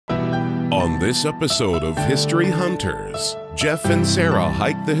On this episode of History Hunters, Jeff and Sarah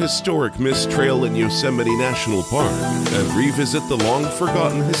hike the historic Mist Trail in Yosemite National Park and revisit the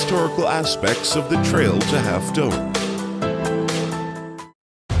long-forgotten historical aspects of the trail to Half Dome.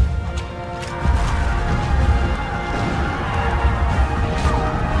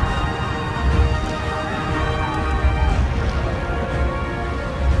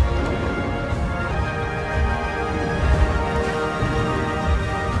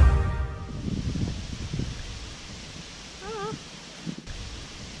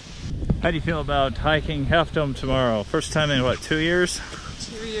 How do you feel about hiking Half Dome tomorrow? First time in what, 2 years?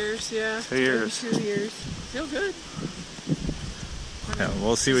 2 years, yeah. 2 years. 2 years. Feel good. Yeah,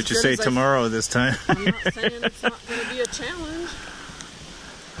 we'll see what you say tomorrow this time. I'm not saying it's not going to be a challenge.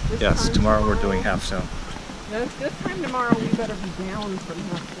 Yes, tomorrow we're doing Half Dome. This time tomorrow we better be down from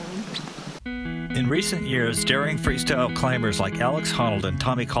Half Dome. In recent years, daring freestyle climbers like Alex Honnold and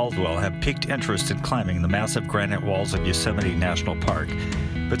Tommy Caldwell have piqued interest in climbing the massive granite walls of Yosemite National Park.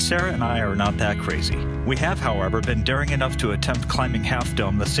 But Sarah and I are not that crazy. We have, however, been daring enough to attempt climbing Half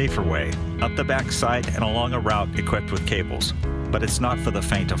Dome the safer way, up the backside and along a route equipped with cables. But it's not for the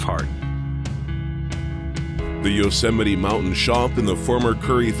faint of heart. The Yosemite Mountain Shop in the former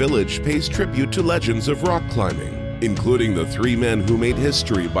Curry Village pays tribute to legends of rock climbing, including the three men who made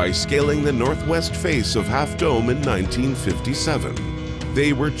history by scaling the northwest face of Half Dome in 1957.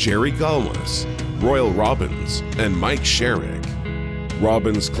 They were Jerry Galwas, Royal Robbins, and Mike Sherrick.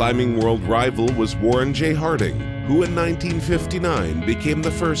 Robbins' climbing world rival was Warren J. Harding, who in 1959 became the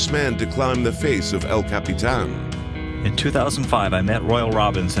first man to climb the face of El Capitan. In 2005, I met Royal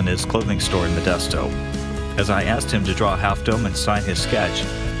Robbins in his clothing store in Modesto. As I asked him to draw Half Dome and sign his sketch,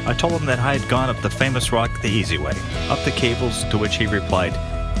 I told him that I had gone up the famous rock the easy way, up the cables, to which he replied,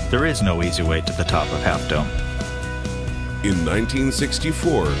 "There is no easy way to the top of Half Dome." In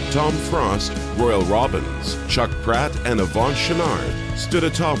 1964, Tom Frost, Royal Robbins, Chuck Pratt, and Yvon Chouinard stood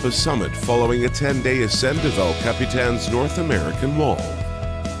atop a summit following a 10-day ascent of El Capitan's North American Wall.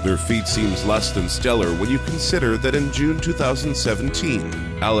 Their feat seems less than stellar when you consider that in June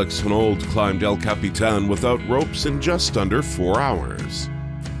 2017, Alex Honnold climbed El Capitan without ropes in just under 4 hours.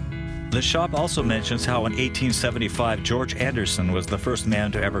 The shop also mentions how in 1875 George Anderson was the first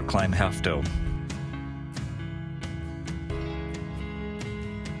man to ever climb Half Dome.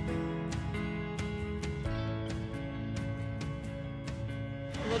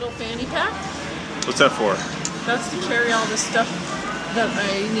 Little fanny pack. What's that for? That's to carry all the stuff that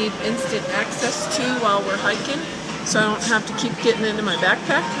I need instant access to while we're hiking. So I don't have to keep getting into my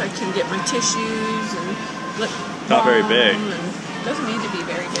backpack. I can get my tissues and lip Not very big. It doesn't need to be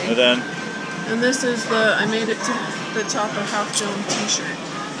very big. And then? And this is I made it to the top of Half Dome t-shirt.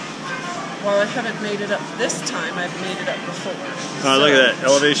 While I haven't made it up this time, I've made it up before. Oh, look at that.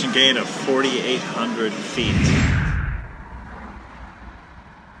 Elevation gain of 4,800 feet.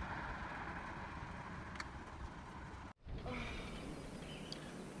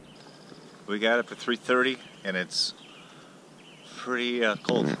 We got up at 3:30 and it's pretty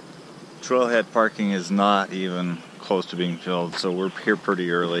cold. Trailhead parking is not even close to being filled, so we're here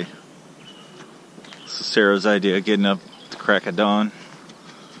pretty early. So Sarah's idea, getting up at the crack of dawn.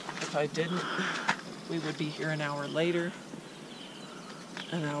 If I didn't, we would be here an hour later,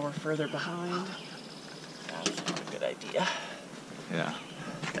 an hour further behind. That's not a good idea. Yeah,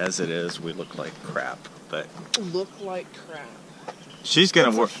 as it is, we look like crap, but Look like crap. she's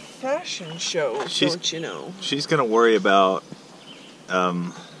gonna work. Fashion show, don't you know? She's gonna worry about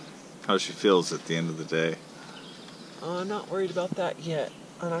how she feels at the end of the day. I'm not worried about that yet.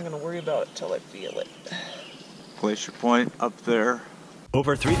 I'm not going to worry about it till I feel it. Glacier Point up there.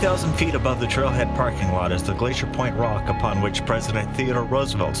 Over 3,000 feet above the trailhead parking lot is the Glacier Point rock upon which President Theodore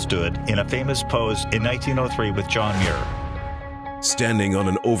Roosevelt stood in a famous pose in 1903 with John Muir. Standing on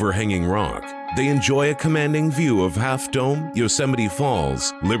an overhanging rock, they enjoy a commanding view of Half Dome, Yosemite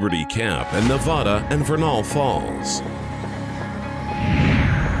Falls, Liberty Cap, and Nevada and Vernal Falls.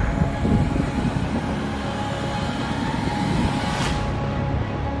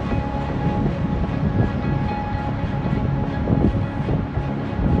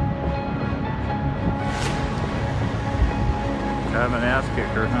 I'm an ass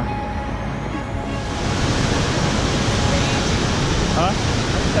kicker, huh? Huh? I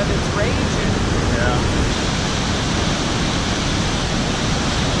said it's raging.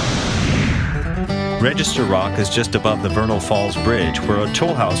 Yeah. Register Rock is just above the Vernal Falls Bridge, where a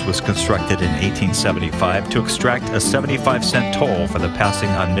toll house was constructed in 1875 to extract a 75-cent toll for the passing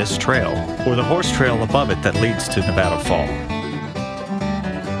on Mist Trail, or the horse trail above it that leads to Nevada Fall.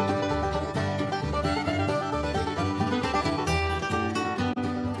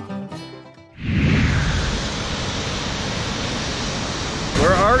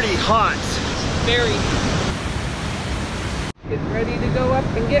 pretty hot. Very. Getting ready to go up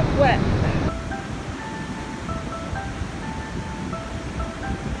and get wet.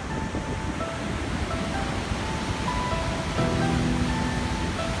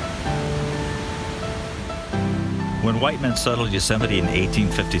 When white men settled Yosemite in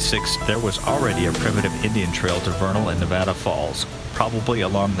 1856, there was already a primitive Indian trail to Vernal and Nevada Falls, probably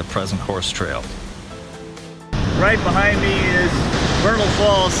along the present horse trail. Right behind me is Vernal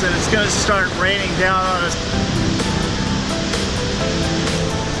Falls, and it's going to start raining down on us.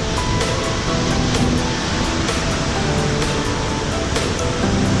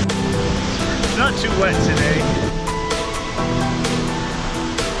 It's not too wet today.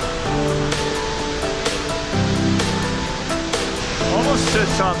 Almost to the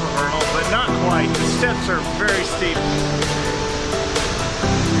top of Vernal, but not quite. The steps are very steep.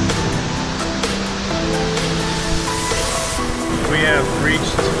 We have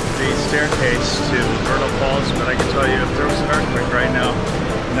reached the staircase to Vernal Falls, but I can tell you if there was an earthquake right now,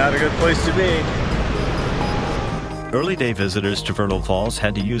 not a good place to be. Early day visitors to Vernal Falls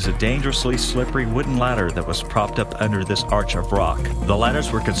had to use a dangerously slippery wooden ladder that was propped up under this arch of rock. The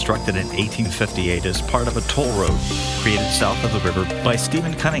ladders were constructed in 1858 as part of a toll road created south of the river by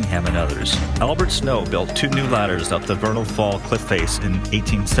Stephen Cunningham and others. Albert Snow built 2 new ladders up the Vernal Fall cliff face in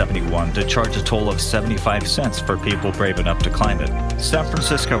 1871 to charge a toll of 75 cents for people brave enough to climb it. San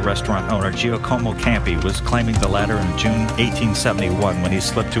Francisco restaurant owner Giacomo Campi was climbing the ladder in June 1871 when he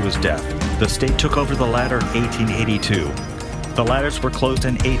slipped to his death. The state took over the ladder in 1882. The ladders were closed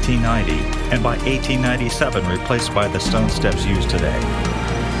in 1890 and by 1897 replaced by the stone steps used today.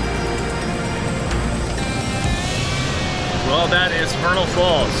 Well, that is Vernal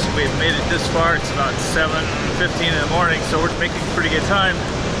Falls. We've made it this far. It's about 7:15 in the morning, so we're making pretty good time.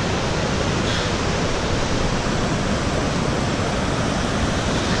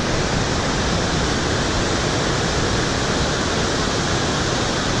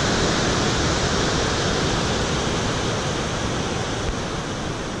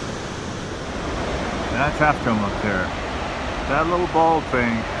 That's Half Dome up there. That little bald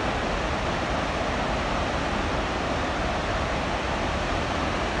thing.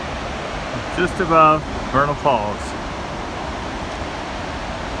 Just above Vernal Falls.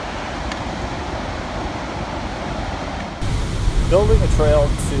 Building a trail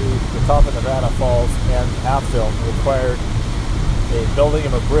to the top of Nevada Falls and Half Dome required a building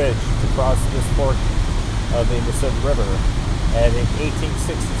of a bridge to cross this fork of the Yosemite River. And in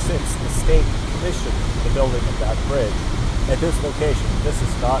 1866, the state commissioned the building of that bridge at this location. This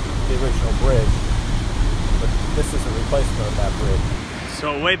is not the original bridge, but this is a replacement of that bridge.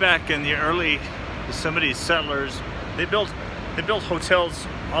 So way back in the early Yosemite settlers, they built hotels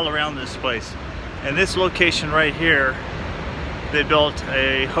all around this place. And this location right here, they built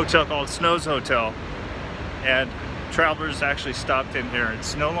a hotel called Snow's Hotel. And travelers actually stopped in here.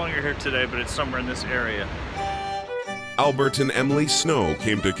 It's no longer here today, but it's somewhere in this area. Albert and Emily Snow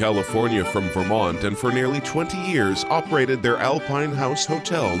came to California from Vermont and for nearly 20 years operated their Alpine House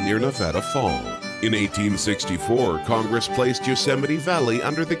Hotel near Nevada Fall. In 1864, Congress placed Yosemite Valley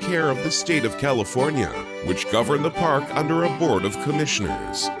under the care of the state of California, which governed the park under a board of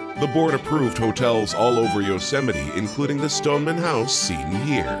commissioners. The board approved hotels all over Yosemite, including the Stoneman House seen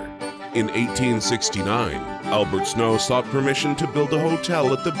here. In 1869, Albert Snow sought permission to build a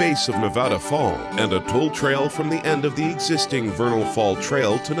hotel at the base of Nevada Fall and a toll trail from the end of the existing Vernal Fall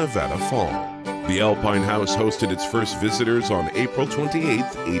Trail to Nevada Fall. The Alpine House hosted its first visitors on April 28,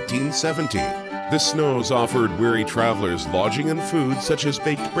 1870. The Snows offered weary travelers lodging and food such as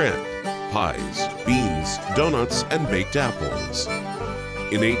baked bread, pies, beans, donuts, and baked apples.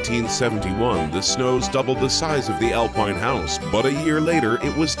 In 1871, the Snows doubled the size of the Alpine House, but a year later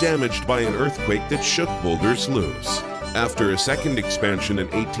it was damaged by an earthquake that shook boulders loose. After a second expansion in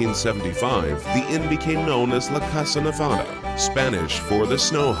 1875, the inn became known as La Casa Nevada, Spanish for the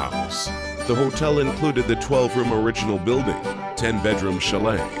Snow House. The hotel included the 12-room original building, 10-bedroom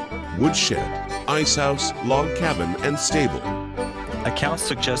chalet, woodshed, ice house, log cabin, and stable. Accounts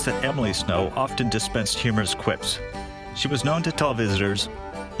suggest that Emily Snow often dispensed humorous quips. She was known to tell visitors,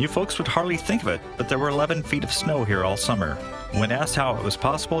 "You folks would hardly think of it, but there were 11 feet of snow here all summer." When asked how it was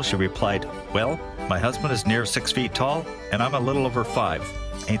possible, she replied, "Well, my husband is near 6 feet tall, and I'm a little over 5.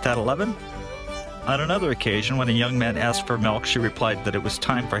 Ain't that 11? On another occasion, when a young man asked for milk, she replied that it was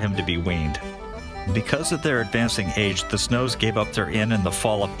time for him to be weaned. Because of their advancing age, the Snows gave up their inn in the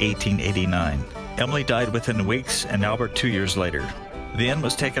fall of 1889. Emily died within weeks, and Albert 2 years later. The inn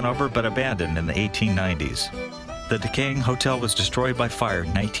was taken over but abandoned in the 1890s. The decaying hotel was destroyed by fire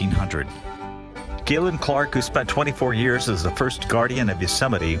in 1900. Galen Clark, who spent 24 years as the first guardian of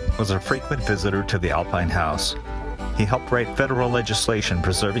Yosemite, was a frequent visitor to the Alpine House. He helped write federal legislation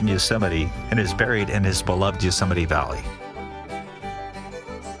preserving Yosemite and is buried in his beloved Yosemite Valley.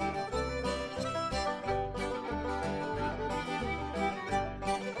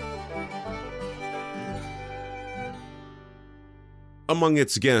 Among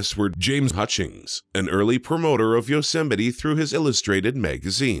its guests were James Hutchings, an early promoter of Yosemite through his illustrated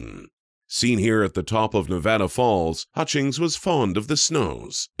magazine. Seen here at the top of Nevada Falls, Hutchings was fond of the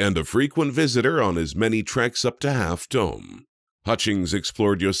snows and a frequent visitor on his many treks up to Half Dome. Hutchings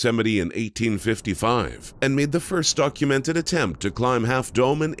explored Yosemite in 1855 and made the first documented attempt to climb Half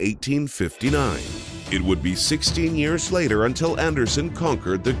Dome in 1859. It would be 16 years later until Anderson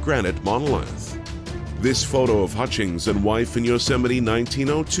conquered the granite monolith. This photo of Hutchings and wife in Yosemite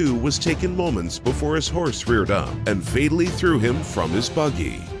 1902 was taken moments before his horse reared up and fatally threw him from his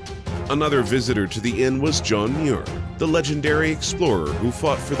buggy. Another visitor to the inn was John Muir, the legendary explorer who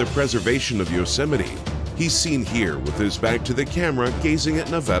fought for the preservation of Yosemite. He's seen here with his back to the camera gazing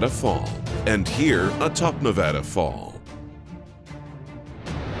at Nevada Fall, and here atop Nevada Fall.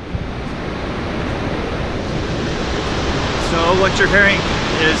 So what you're hearing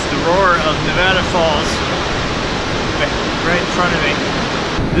is the roar of Nevada Falls right in front of me.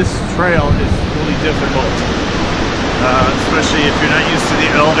 This trail is really difficult, especially if you're not used to the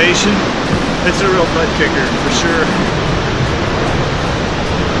elevation. It's a real butt kicker for sure.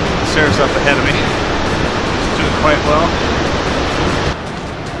 Sarah's up ahead of me. She's doing quite well.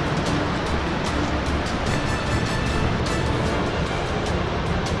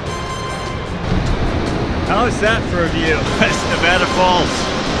 How is that for a view? That's Nevada Falls.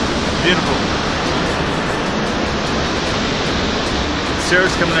 Beautiful.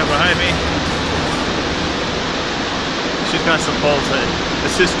 Sarah's coming up behind me. She's got some poles that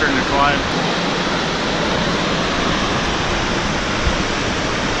assist her in the climb.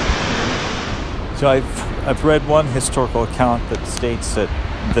 So I've read one historical account that states that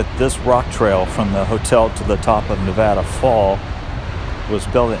this rock trail from the hotel to the top of Nevada Fall was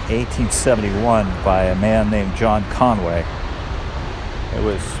built in 1871 by a man named John Conway. It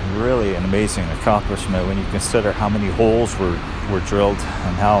was really an amazing accomplishment when you consider how many holes were drilled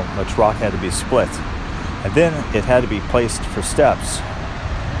and how much rock had to be split. And then it had to be placed for steps.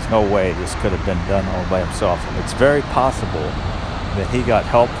 There's no way this could have been done all by himself. And it's very possible that he got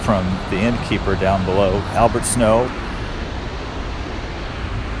help from the innkeeper down below, Albert Snow.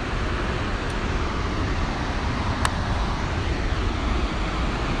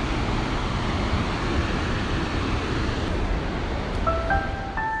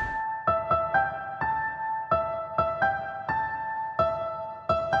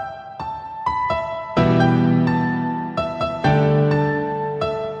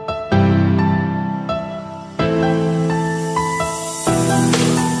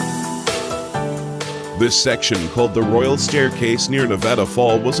 This section, called the Royal Staircase near Nevada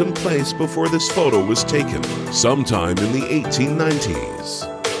Fall, was in place before this photo was taken, sometime in the 1890s.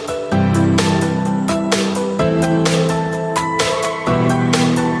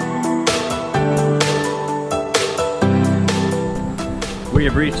 We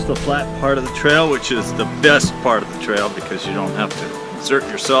have reached the flat part of the trail, which is the best part of the trail because you don't have to exert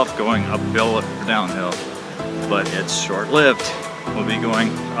yourself going uphill or downhill, but it's short-lived. We'll be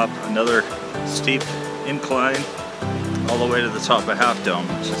going up another steep incline all the way to the top of Half Dome,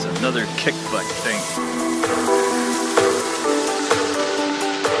 which is another kick butt thing.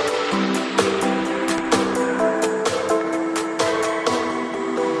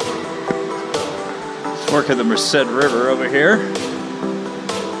 Fork of the Merced River over here.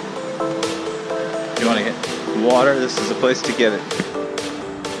 If you want to get water, this is a place to get it.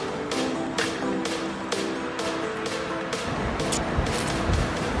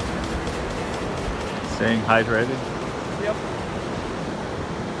 Staying hydrated? Yep.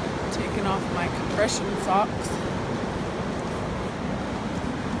 Taking off my compression socks.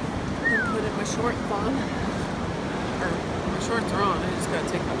 And putting my shorts on. Or, my shorts are on, I just gotta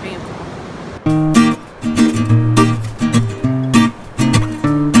take my pants off.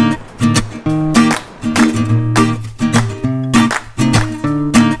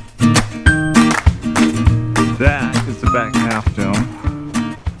 That is the back Half Dome.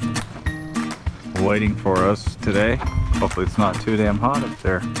 Waiting for us today. Hopefully it's not too damn hot up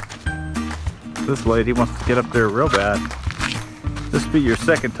there. This lady wants to get up there real bad. This will be your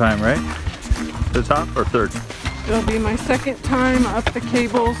second time, right? The top or third? It'll be my second time up the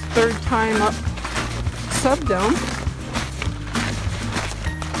cables, third time up Subdome.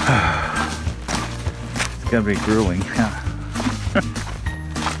 It's gonna be grueling.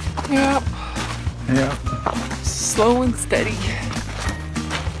 Yep. Yeah. Slow and steady.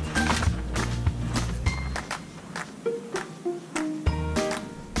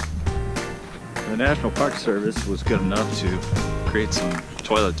 The National Park Service was good enough to create some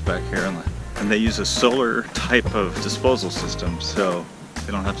toilets back here, and they use a solar type of disposal system, so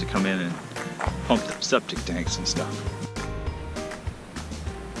they don't have to come in and pump the septic tanks and stuff.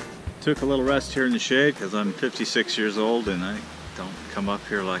 Took a little rest here in the shade because I'm 56 years old and I don't come up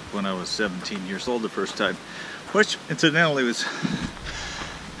here like when I was 17 years old the first time, which incidentally was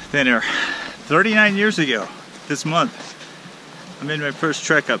been here 39 years ago this month. I made my first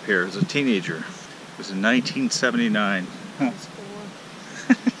trek up here as a teenager. It was in 1979.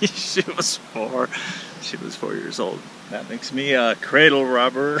 She was 4. She was 4 years old. That makes me a cradle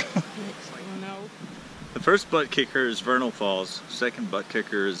robber. The first butt kicker is Vernal Falls. Second butt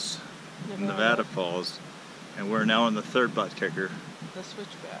kicker is Nevada Falls. And we're now in the third butt kicker. The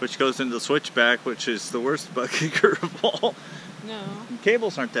switchback. Which goes into the switchback, which is the worst butt kicker of all. No.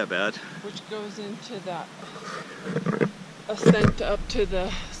 Cables aren't that bad. Which goes into that ascent up to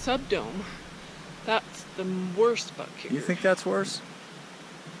the subdome. That's the worst butt kicker. You think that's worse?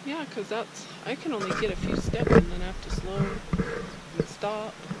 Yeah, because that's, I can only get a few steps and then have to slow and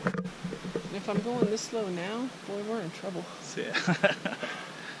stop. And if I'm going this slow now, boy, we're in trouble. Yeah.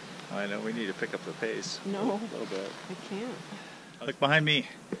 I know, we need to pick up the pace. No, a little bit. I can't. Look behind me.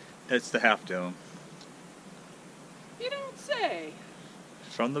 It's the Half Dome. You don't say.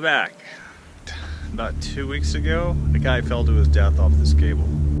 From the back. About 2 weeks ago, a guy fell to his death off this cable.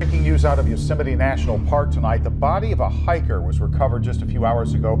 Breaking news out of Yosemite National Park tonight. The body of a hiker was recovered just a few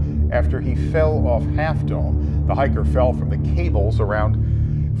hours ago after he fell off Half Dome. The hiker fell from the cables around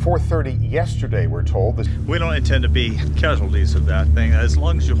 4:30 yesterday, we're told. We don't intend to be casualties of that thing. As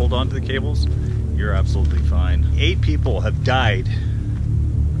long as you hold on to the cables, you're absolutely fine. 8 people have died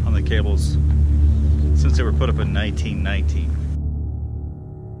on the cables since they were put up in 1919.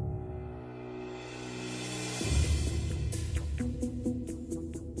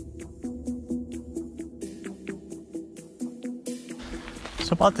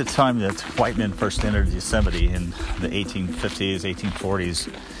 So about the time that white men first entered Yosemite in the 1850s, 1840s,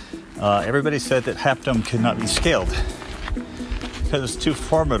 everybody said that Half Dome could not be scaled because it's too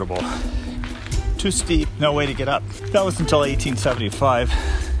formidable, too steep, no way to get up. That was until 1875.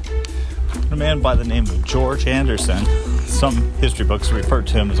 A man by the name of George Anderson, some history books refer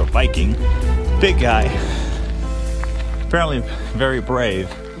to him as a Viking, big guy, apparently very brave.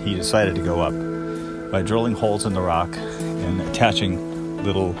 He decided to go up by drilling holes in the rock and attaching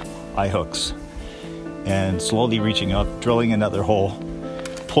little eye hooks and slowly reaching up, drilling another hole,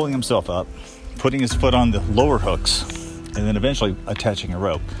 pulling himself up, putting his foot on the lower hooks, and then eventually attaching a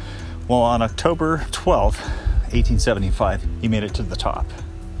rope. Well, on October 12th, 1875, he made it to the top.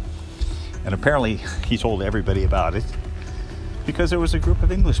 And apparently he told everybody about it because there was a group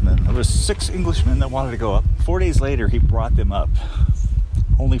of Englishmen. There was 6 Englishmen that wanted to go up. 4 days later, he brought them up.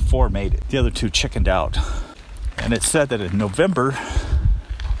 Only 4 made it. The other 2 chickened out. And it said that in November,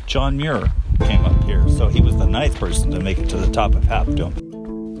 John Muir came up here, so he was the 9th person to make it to the top of Half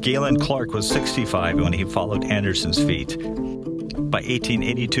Dome. Galen Clark was 65 when he followed Anderson's feet. By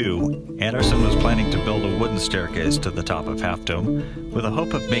 1882, Anderson was planning to build a wooden staircase to the top of Half Dome with a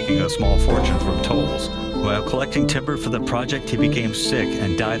hope of making a small fortune from tolls. While collecting timber for the project, he became sick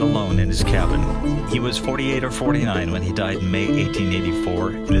and died alone in his cabin. He was 48 or 49 when he died in May 1884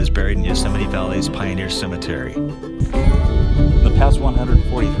 and is buried in Yosemite Valley's Pioneer Cemetery. In the past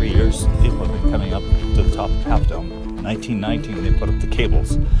 143 years, people have been coming up to the top of Half Dome. In 1919, they put up the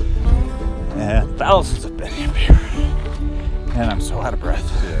cables, and thousands have been up here. And I'm so out of breath.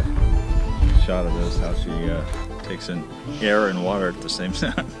 Yeah. Shot of this, how she takes in air and water at the same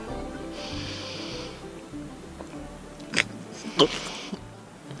time.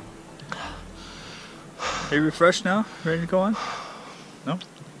 Are you refreshed now? Ready to go on? No?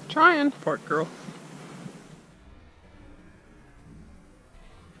 Trying. Park girl.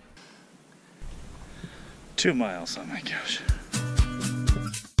 $2 miles on my couch.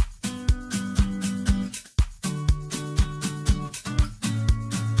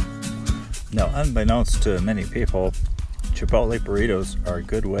 Now, unbeknownst to many people, Chipotle burritos are a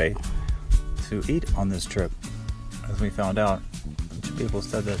good way to eat on this trip. As we found out, a bunch of people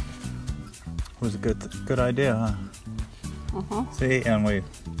said that it was a good idea, huh? Uh-huh. See, and we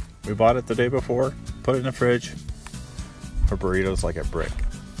bought it the day before, put it in the fridge for burritos like a brick.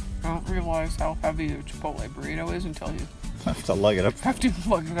 I don't realize how heavy a Chipotle burrito is until you Have to lug it up. have to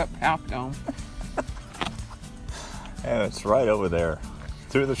lug it up Half Dome. And it's right over there,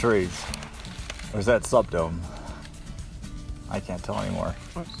 through the trees. There's that subdome. I can't tell anymore.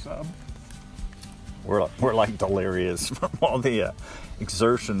 A sub. we're like delirious from all the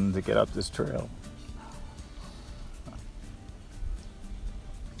exertion to get up this trail.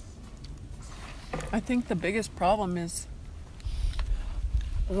 I think the biggest problem is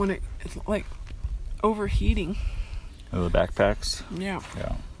when it's like overheating. Oh, the backpacks? Yeah.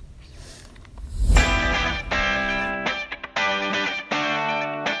 Yeah.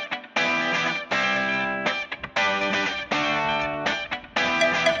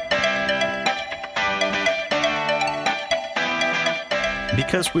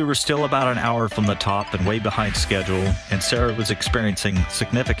 Because we were still about an hour from the top and way behind schedule, and Sarah was experiencing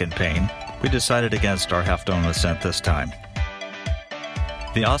significant pain, we decided against our Half Dome ascent this time.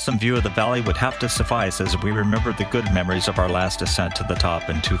 The awesome view of the valley would have to suffice as we remembered the good memories of our last ascent to the top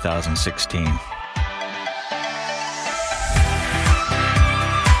in 2016.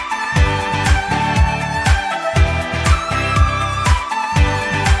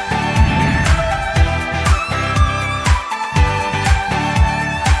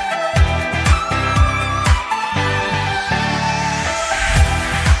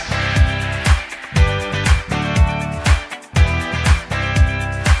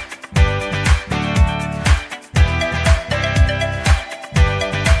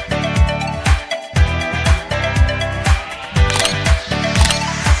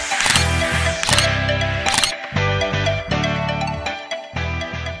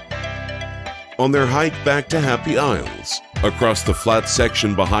 On their hike back to Happy Isles, across the flat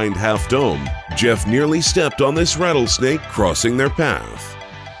section behind Half Dome, Jeff nearly stepped on this rattlesnake crossing their path.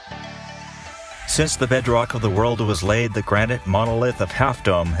 Since the bedrock of the world was laid, the granite monolith of Half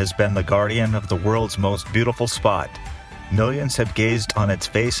Dome has been the guardian of the world's most beautiful spot. Millions have gazed on its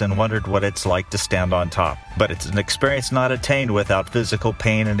face and wondered what it's like to stand on top. But it's an experience not attained without physical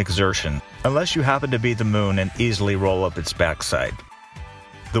pain and exertion, unless you happen to be the moon and easily roll up its backside.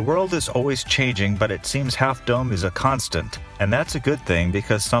 The world is always changing, but it seems Half Dome is a constant, and that's a good thing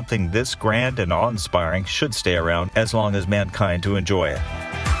because something this grand and awe-inspiring should stay around as long as mankind to enjoy it.